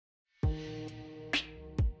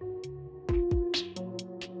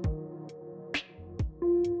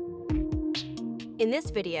In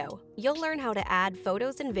this video, you'll learn how to add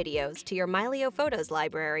photos and videos to your Mylio Photos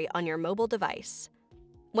library on your mobile device.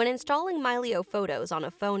 When installing Mylio Photos on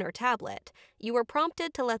a phone or tablet, you are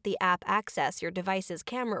prompted to let the app access your device's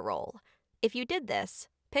camera roll. If you did this,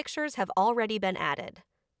 pictures have already been added.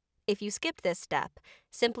 If you skipped this step,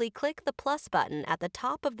 simply click the plus button at the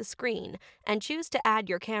top of the screen and choose to add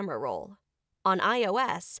your camera roll. On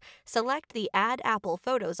iOS, select the Add Apple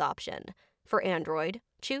Photos option. For Android,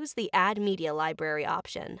 choose the Add Media Library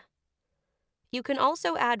option. You can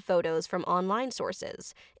also add photos from online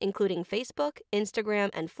sources, including Facebook, Instagram,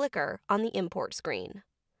 and Flickr, on the import screen.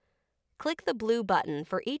 Click the blue button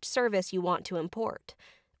for each service you want to import.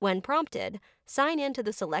 When prompted, sign in to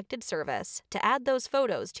the selected service to add those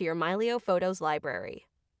photos to your Mylio Photos library.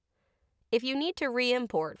 If you need to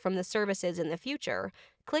re-import from the services in the future,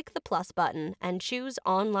 click the plus button and choose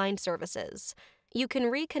Online Services. You can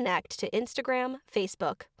reconnect to Instagram,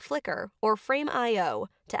 Facebook, Flickr, or Frame.io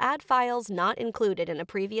to add files not included in a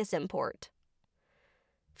previous import.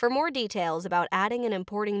 For more details about adding and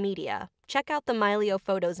importing media, check out the Mylio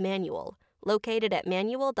Photos manual, located at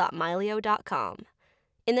manual.mylio.com.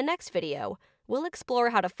 In the next video, we'll explore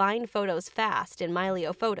how to find photos fast in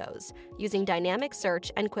Mylio Photos using dynamic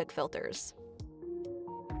search and quick filters.